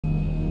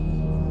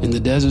In the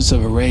deserts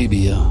of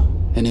Arabia,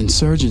 an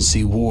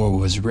insurgency war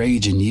was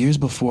raging years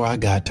before I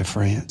got to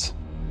France.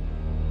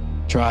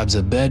 Tribes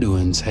of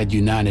Bedouins had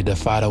united to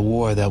fight a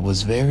war that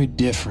was very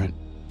different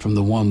from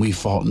the one we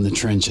fought in the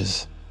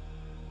trenches.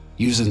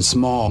 Using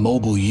small,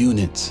 mobile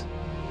units,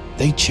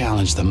 they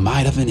challenged the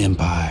might of an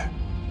empire,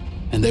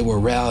 and they were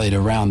rallied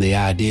around the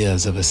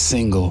ideas of a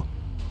single,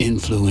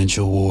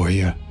 influential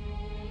warrior.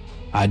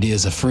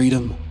 Ideas of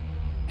freedom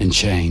and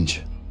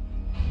change.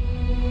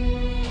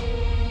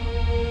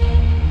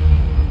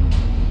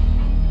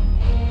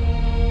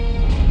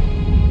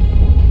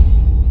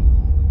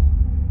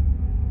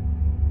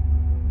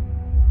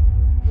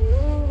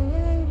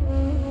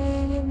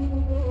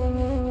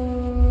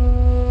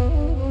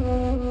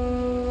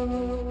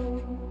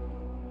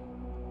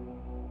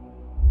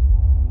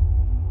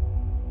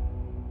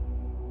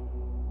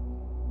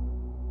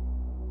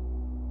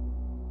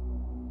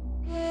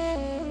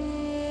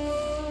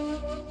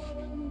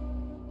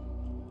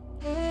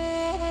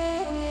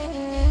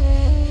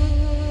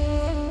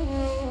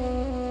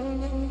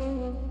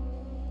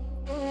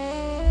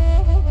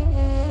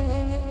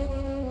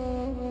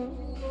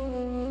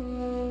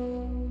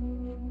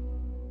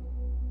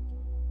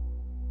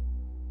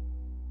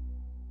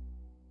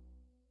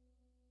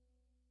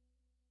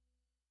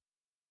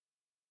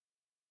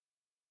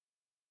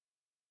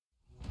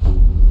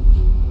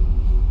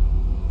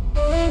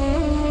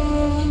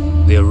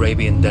 The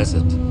Arabian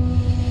Desert,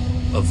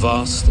 a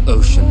vast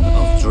ocean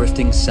of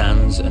drifting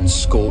sands and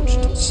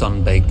scorched,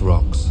 sun-baked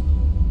rocks.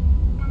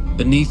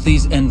 Beneath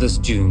these endless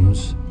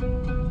dunes,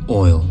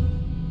 oil,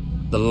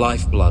 the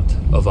lifeblood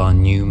of our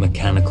new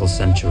mechanical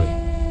century.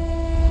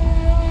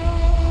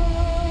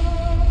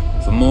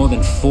 For more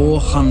than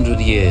 400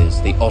 years,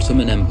 the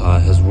Ottoman Empire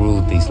has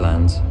ruled these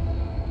lands,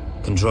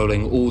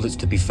 controlling all that's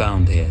to be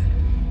found here.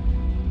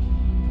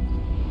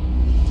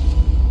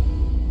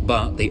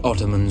 But the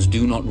Ottomans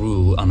do not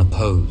rule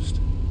unopposed.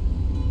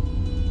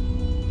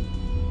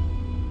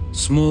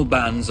 Small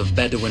bands of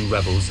Bedouin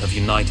rebels have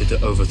united to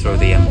overthrow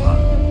the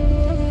empire.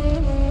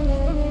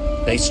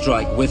 They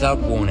strike without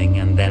warning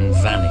and then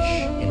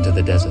vanish into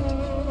the desert.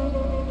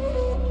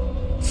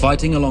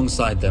 Fighting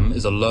alongside them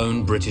is a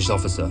lone British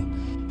officer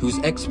whose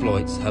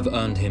exploits have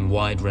earned him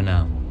wide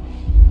renown.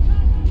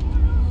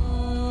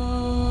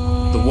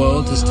 The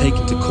world has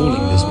taken to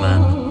calling this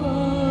man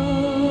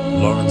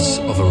Lawrence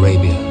of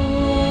Arabia.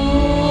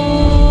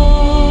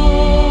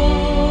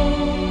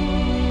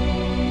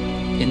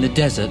 In the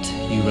desert,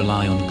 you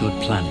rely on good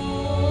planning,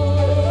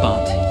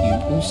 but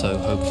you also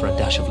hope for a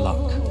dash of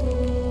luck.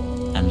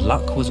 And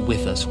luck was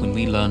with us when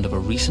we learned of a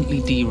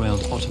recently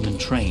derailed Ottoman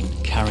train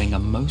carrying a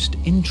most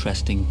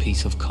interesting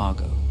piece of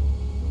cargo.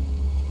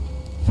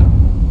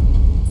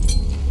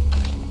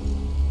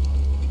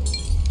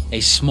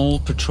 A small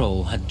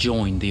patrol had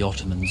joined the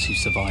Ottomans who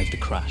survived the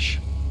crash.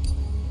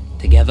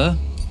 Together,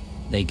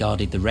 they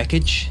guarded the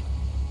wreckage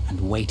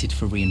and waited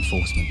for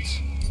reinforcements.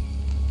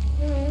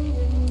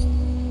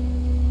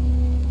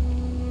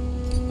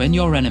 When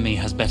your enemy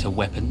has better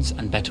weapons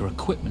and better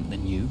equipment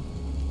than you,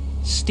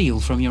 steal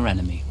from your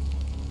enemy.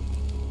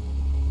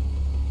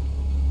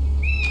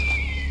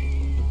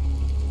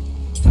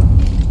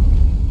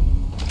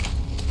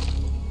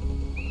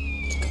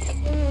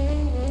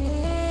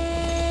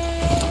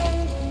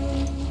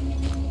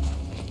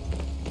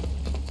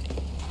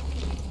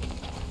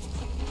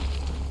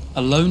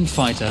 A lone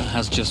fighter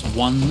has just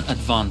one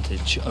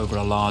advantage over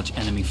a large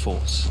enemy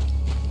force.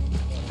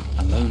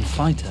 A lone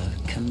fighter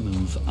can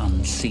move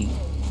unseen.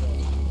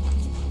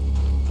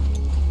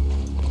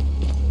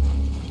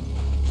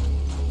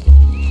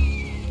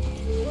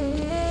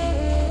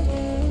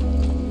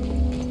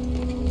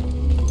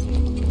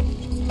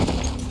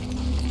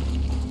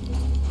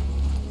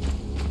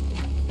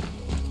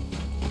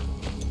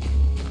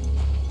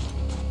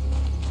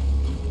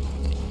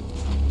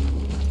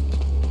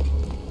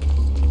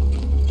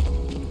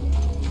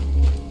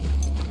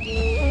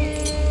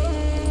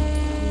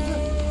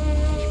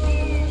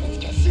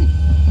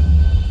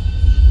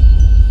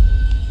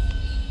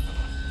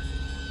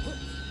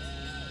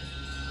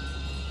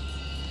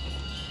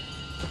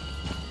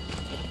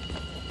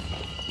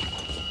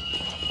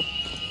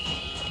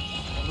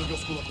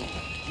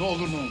 Ne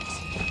olur ne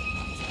olmaz.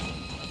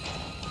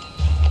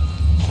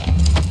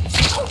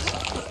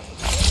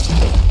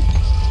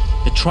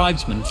 The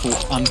tribesmen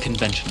fought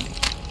unconventionally,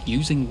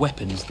 using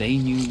weapons they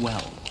knew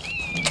well.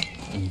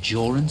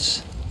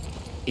 Endurance,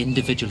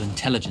 individual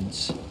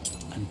intelligence,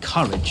 and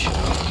courage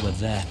were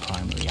their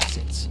primary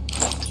assets.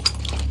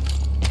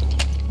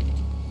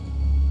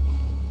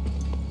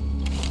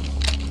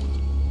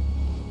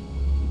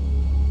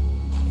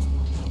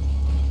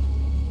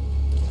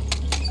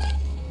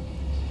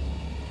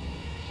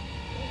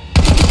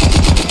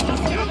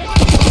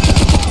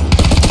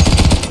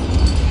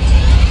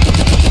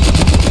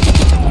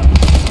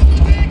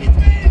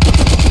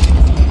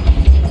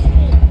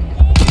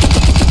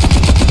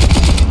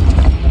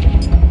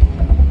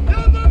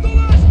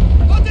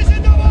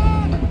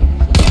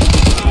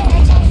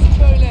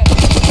 Böyle.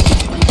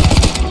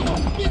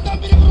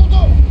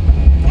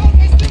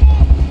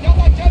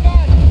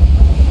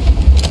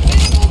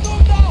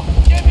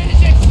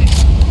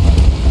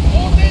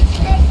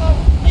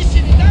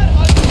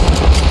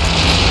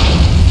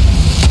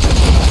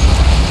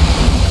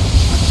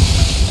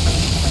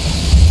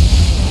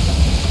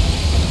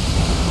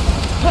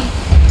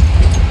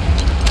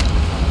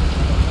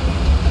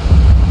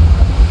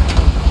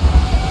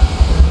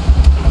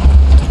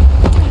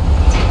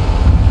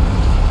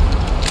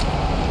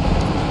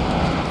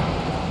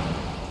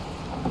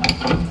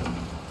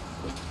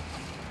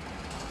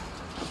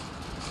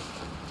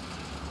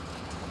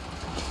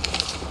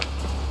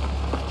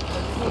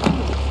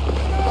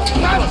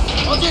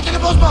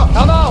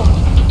 No, no!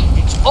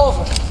 It's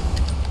over!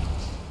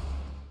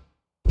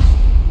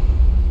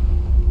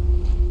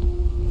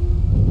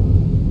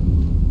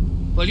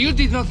 Well, you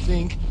did not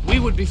think we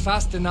would be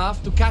fast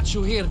enough to catch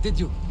you here, did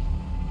you?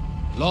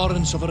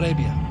 Lawrence of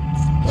Arabia.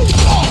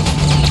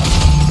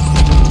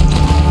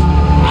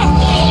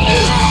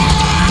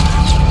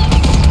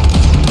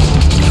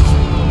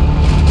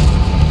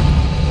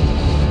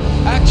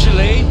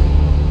 Actually,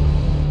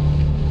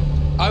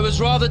 I was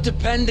rather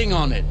depending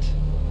on it.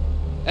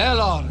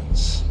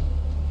 Lawrence.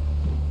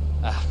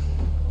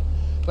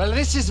 Well,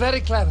 this is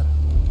very clever.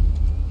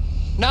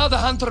 Now the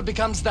hunter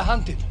becomes the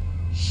hunted.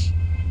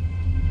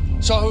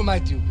 So who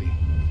might you be?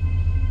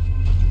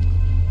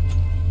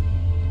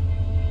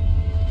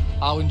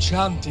 How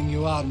enchanting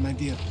you are, my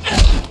dear.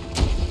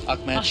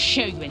 Ahmed. I'll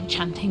show you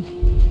enchanting.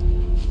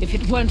 If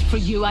it weren't for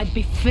you, I'd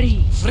be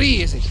free.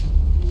 Free, is it?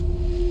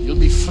 You'll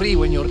be free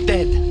when you're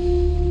dead.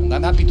 And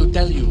I'm happy to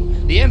tell you,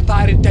 the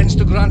Empire intends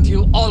to grant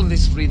you all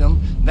this freedom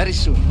very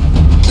soon.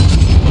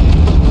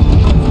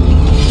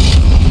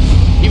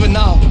 Even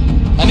now,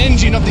 an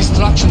engine of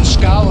destruction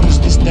scours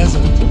this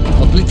desert,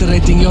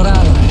 obliterating your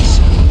allies,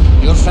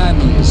 your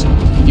families,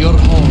 your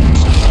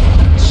homes.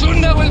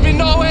 Soon there will be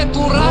nowhere to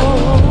run.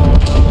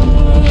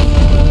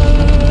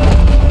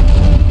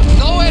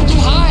 Nowhere to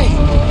hide.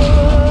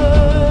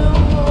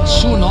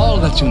 Soon all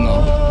that you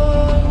know,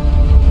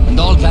 and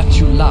all that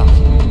you love,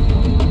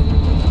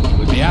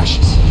 will be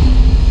ashes.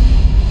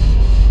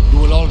 You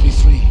will all be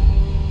free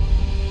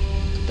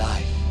to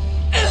die.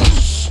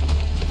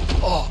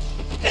 Oh,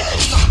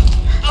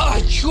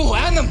 you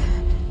animal!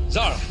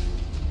 Zara!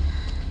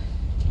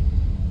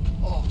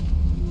 Oh.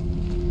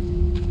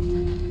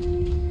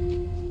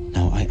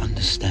 Now I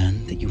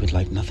understand that you would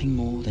like nothing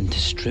more than to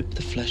strip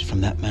the flesh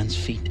from that man's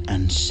feet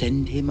and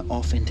send him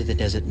off into the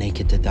desert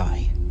naked to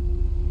die.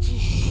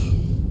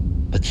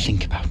 But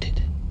think about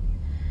it.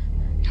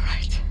 You're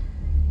right.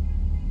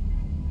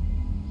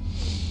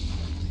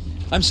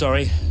 I'm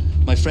sorry.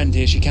 My friend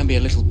here, she can be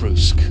a little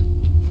brusque.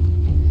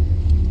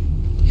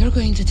 You're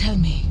going to tell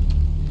me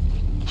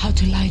how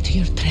to lie to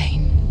your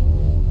train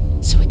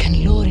so we can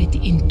lure it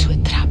into a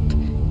trap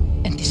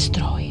and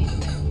destroy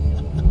it.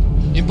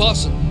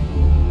 Impossible.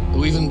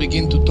 To even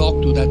begin to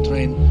talk to that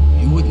train,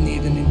 you would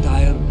need an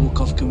entire book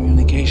of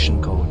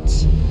communication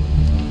codes.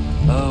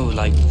 Oh,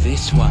 like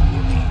this one,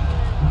 you mean?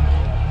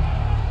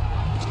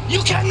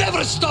 You can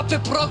never stop the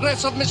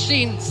progress of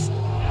machines.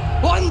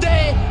 One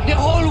day, the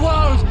whole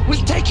world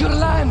will take your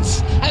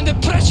lands and the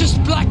precious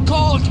black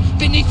gold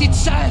beneath its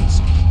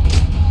sands.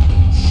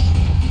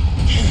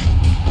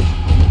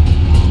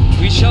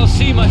 We shall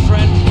see, my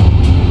friend.